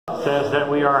says that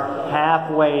we are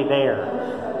halfway there.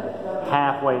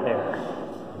 Halfway there.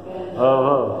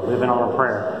 Oh, living on a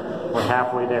prayer. We're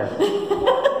halfway there.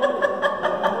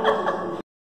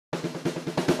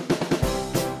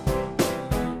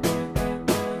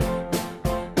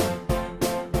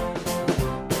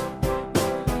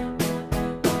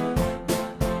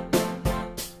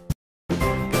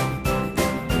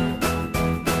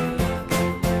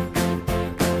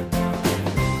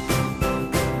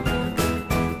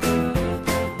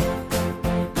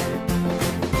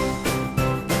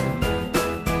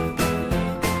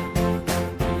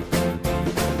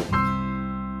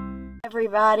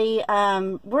 Everybody,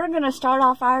 we're going to start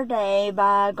off our day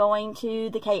by going to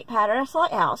the Cape Hateras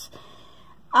lighthouse.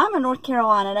 I'm a North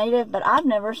Carolina native, but I've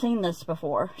never seen this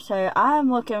before, so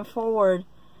I'm looking forward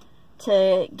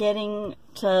to getting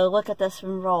to look at this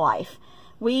in real life.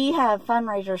 We have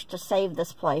fundraisers to save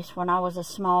this place. When I was a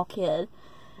small kid,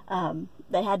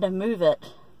 they had to move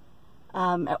it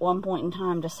at one point in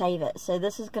time to save it, so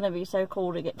this is going to be so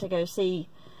cool to get to go see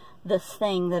this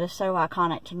thing that is so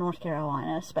iconic to North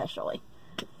Carolina especially.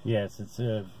 Yes, it's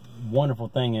a wonderful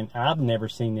thing, and I've never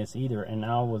seen this either, and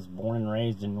I was born and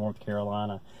raised in North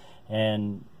Carolina,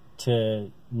 and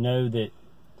to know that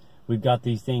we've got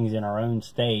these things in our own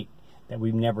state that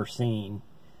we've never seen,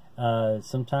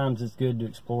 sometimes it's good to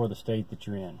explore the state that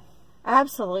you're in.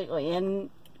 Absolutely,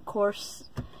 and of course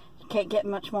you can't get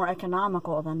much more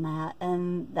economical than that,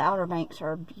 and the Outer Banks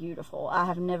are beautiful. I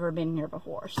have never been here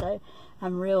before, so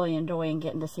I'm really enjoying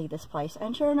getting to see this place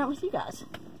and sharing it with you guys.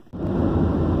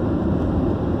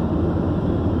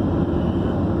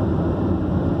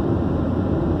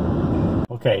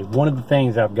 Okay, one of the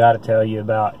things I've got to tell you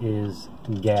about is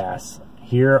gas.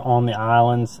 Here on the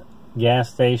islands,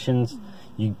 gas stations,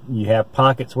 you have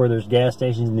pockets where there's gas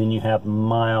stations, and then you have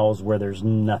miles where there's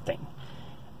nothing.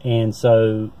 And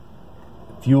so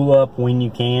fuel up when you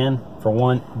can, for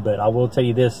one, but I will tell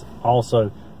you this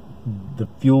also, the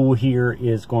fuel here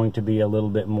is going to be a little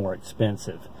bit more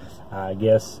expensive. I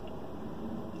guess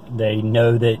they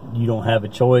know that you don't have a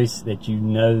choice, that you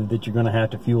know that you're going to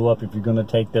have to fuel up if you're going to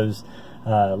take those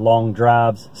long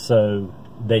drives, so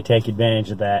they take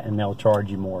advantage of that and they'll charge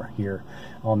you more here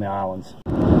on the islands.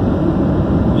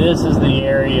 This is the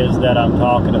areas that I'm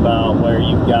talking about, where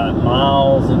you've got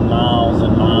miles and miles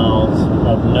and miles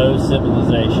of no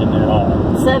civilization at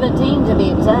all. 17 to be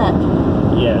exact.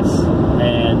 Yes,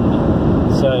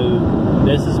 and so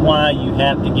this is why you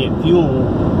have to get fuel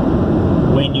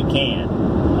when you can.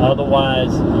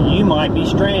 Otherwise, you might be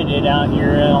stranded out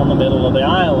here on the middle of the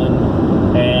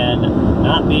island and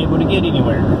not be able to get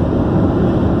anywhere.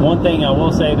 One thing I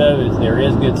will say though is there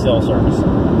is good cell service.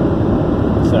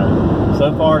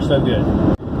 So far so good.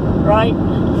 Right?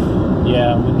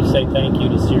 Yeah, when you say thank you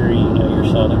to Siri, you know you're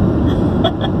Southern.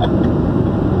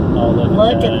 Oh,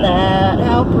 look at that.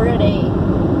 How pretty.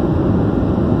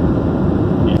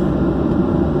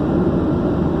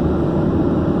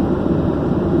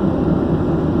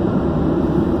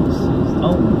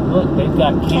 Look, they've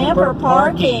got camper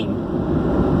parking.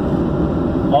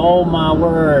 Oh my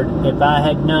word, if I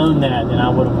had known that, then I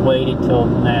would have waited till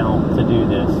now to do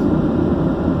this.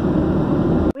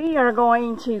 We are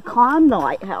going to climb the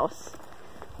lighthouse.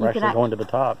 We're actually going to the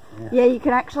top. Yeah, you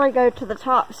can actually go to the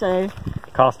top, so...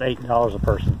 It costs $8 a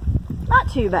person. Not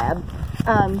too bad.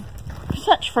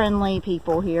 Such friendly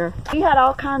people here. We had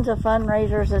all kinds of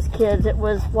fundraisers as kids. It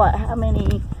was, what, how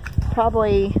many?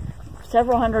 Probably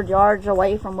several hundred yards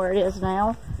away from where it is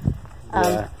now.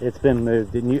 Yeah, it's been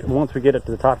moved. And once we get up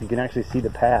to the top, you can actually see the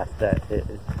path that it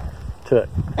took.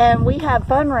 And we have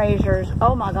fundraisers,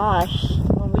 oh my gosh,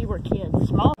 when we were kids,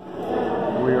 small.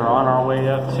 We are on our way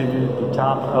up to the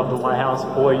top of the lighthouse.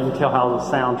 Boy, you can tell how the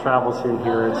sound travels in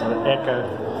here. It's an echo.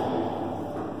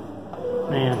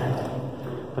 Man,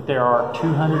 but there are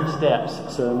 200 steps,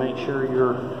 so make sure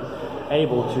you're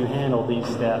able to handle these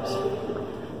steps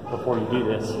before you do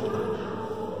this.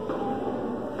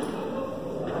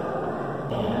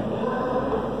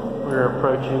 We're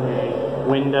approaching a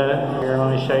window. Here, let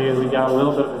me show you, we got a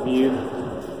little bit of a view.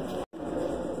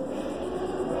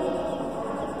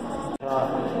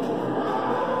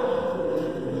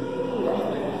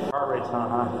 Heart rate's not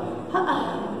high.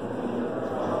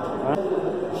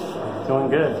 Doing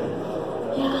good.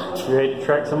 Yeah. You ready to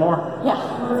trek some more? Yeah,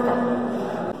 let's go.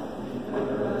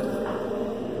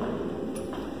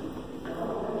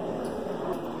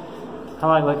 I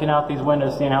like looking out these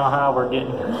windows, seeing how high we're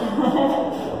getting.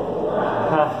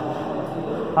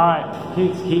 Alright,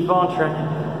 keep on trekking.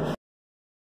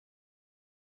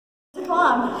 It's a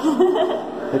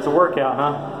climb. It's a workout,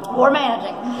 huh? We're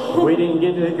managing. We didn't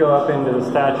get to go up into the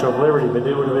Statue of Liberty, but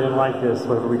it would have been like this,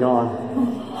 where we gone.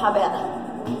 I bet.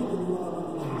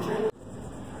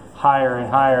 Higher and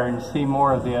higher and see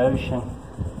more of the ocean.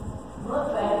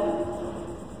 Look, baby.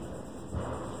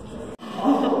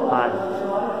 Alright.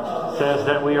 Says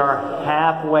that we are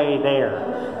halfway there.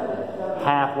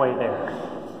 Halfway there.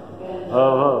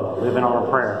 Oh, living on a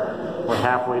prayer. We're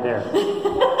halfway there.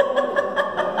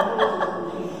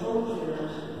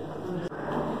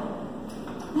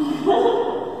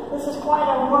 This is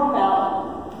quite a workout.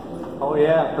 Oh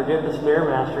yeah, forget the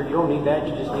Stairmaster. You don't need that,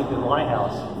 you just need the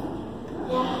lighthouse.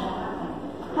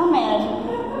 Yeah. I'm managing.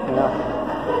 Yeah.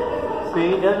 See,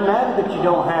 it doesn't matter that you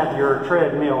don't have your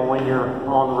treadmill when you're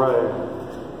on the road.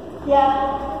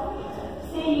 Yeah.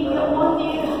 See, you get one view.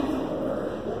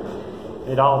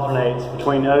 It alternates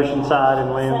between the ocean side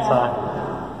and land side.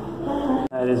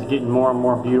 That is getting more and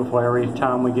more beautiful every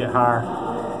time we get higher.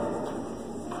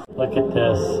 Look at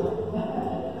this.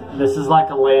 This is like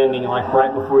a landing, like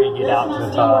right before you get out to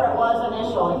the top. This must be where it was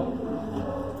initially.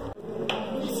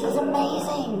 This is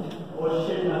amazing.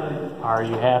 Are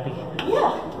you happy?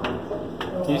 Yeah.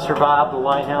 You survived the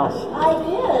lighthouse. I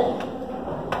did.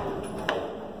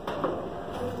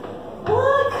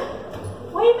 Look!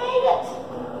 We made it!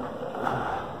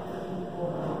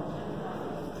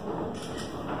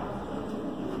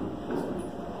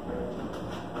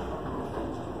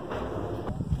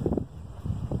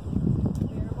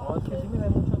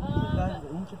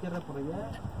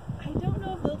 I don't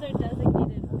know if those are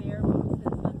designated bear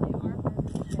boxes, but they are for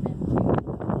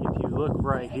If you look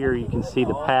right here, you can see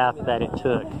the path that it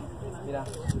took.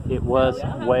 It was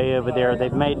way over there.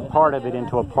 They've made part of it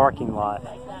into a parking lot.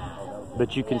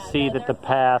 But you can see that the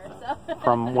path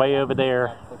from way over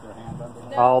there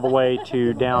all the way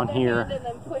to down here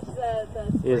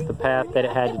is the path that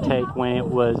it had to take when it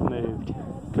was moved.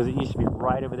 Because it used to be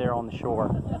right over there on the shore.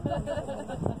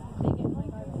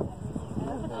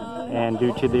 And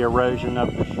due to the erosion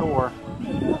of the shore,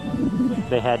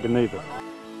 they had to move it.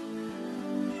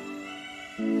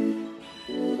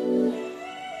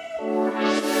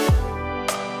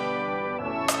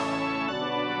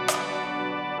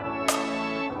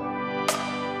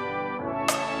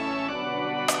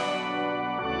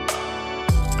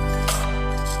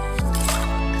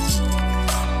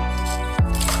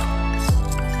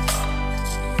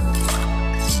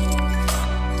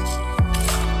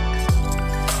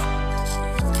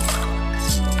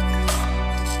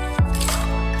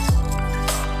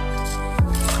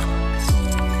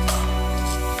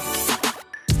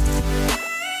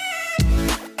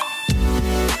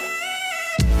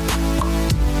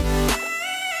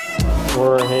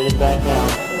 We're headed back down.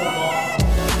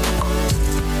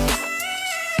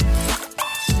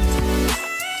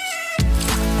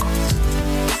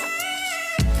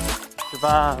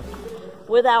 Survived.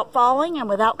 Without falling and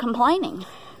without complaining.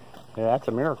 Yeah, that's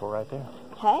a miracle right there.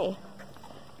 Hey.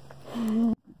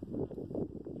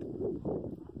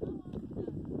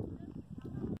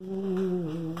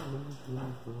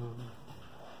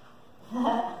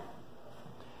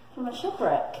 From a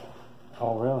shipwreck.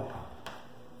 Oh, really?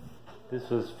 This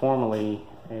was formerly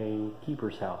a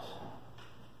keeper's house.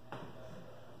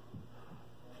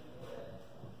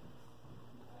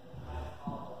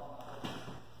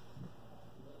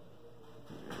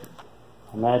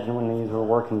 Imagine when these were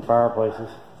working fireplaces.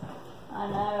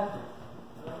 I know.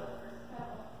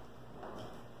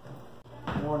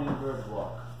 Morning bird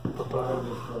walk.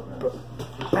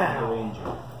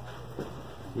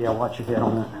 Yeah, watch your head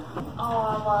on that. Oh,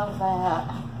 I love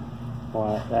that.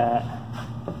 Like that.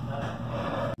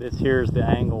 This here's the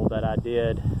angle that I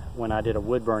did when I did a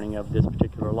wood burning of this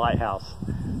particular lighthouse.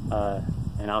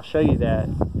 And I'll show you that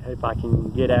if I can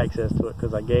get access to it,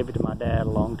 because I gave it to my dad a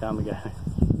long time ago.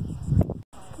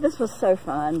 This was so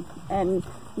fun and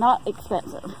not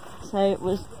expensive. So it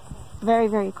was very,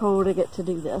 very cool to get to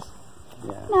do this.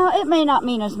 Yeah. Now, it may not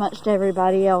mean as much to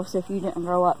everybody else if you didn't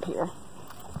grow up here.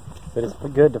 But it's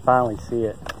good to finally see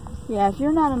it. Yeah, if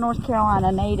you're not a North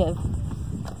Carolina native,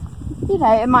 you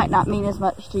know, it might not mean as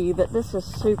much to you, but this is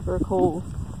super cool.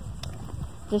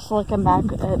 Just looking back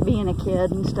at being a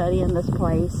kid and studying this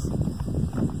place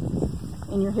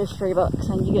in your history books,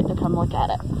 and you get to come look at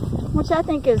it. Which I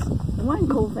think is one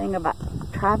cool thing about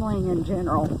traveling in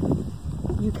general.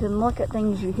 You can look at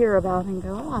things you hear about and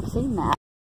go, oh, I've seen that.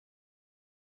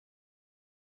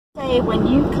 Say, when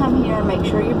you come here, make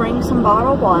sure you bring some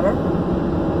bottled water.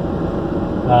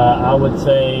 I would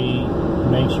say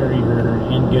make sure you're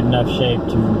in good enough shape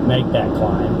to make that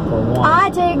climb, for one. I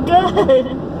did good.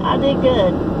 I did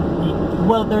good.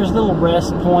 Well, there's little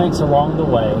rest points along the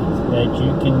way that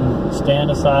you can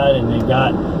stand aside, and they've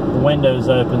got the windows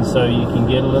open so you can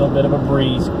get a little bit of a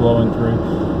breeze blowing through.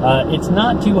 It's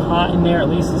not too hot in there, at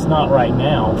least it's not right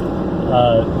now,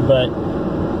 but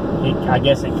I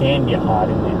guess it can get hot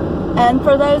in there. And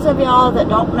for those of y'all that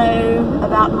don't know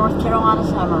about North Carolina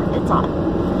summer, it's hot.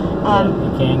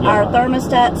 It can get Our hot.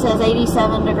 thermostat says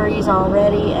 87 degrees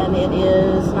already, and it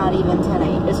is not even 10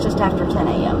 a.m. It's just after 10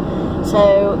 a.m.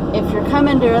 So if you're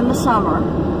coming during the summer,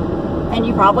 and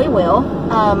you probably will,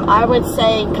 I would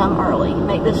say come early.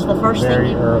 Make this the first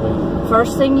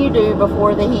thing you do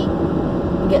before the heat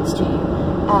gets to you.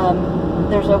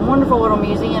 There's a wonderful little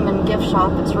museum and gift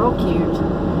shop. It's real cute.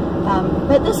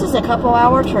 But this is a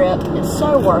couple-hour trip. It's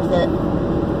so worth it.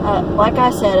 Like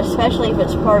I said, especially if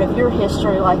it's part of your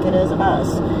history like it is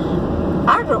us.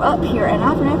 I grew up here, and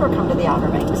I've never come to the Outer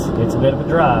Banks. It's a bit of a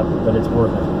drive, but it's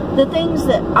worth it. The things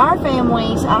that our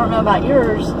families, I don't know about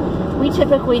yours, we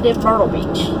typically did Myrtle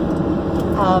Beach.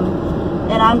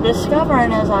 And I'm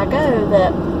discovering as I go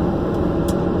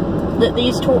that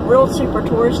these real super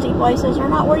touristy places are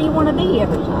not where you want to be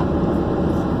every time.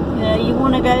 You know, you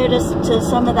want to go to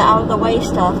some of the out-of-the-way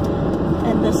stuff,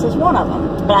 and this is one of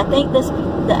them. But I think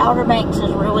the Outer Banks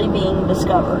is really being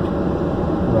discovered.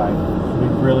 Right.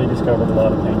 We've really discovered a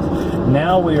lot of things.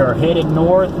 Now we are headed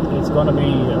north. It's going to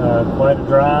be quite a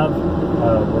drive.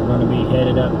 We're going to be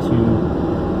headed up to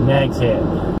Nag's Head.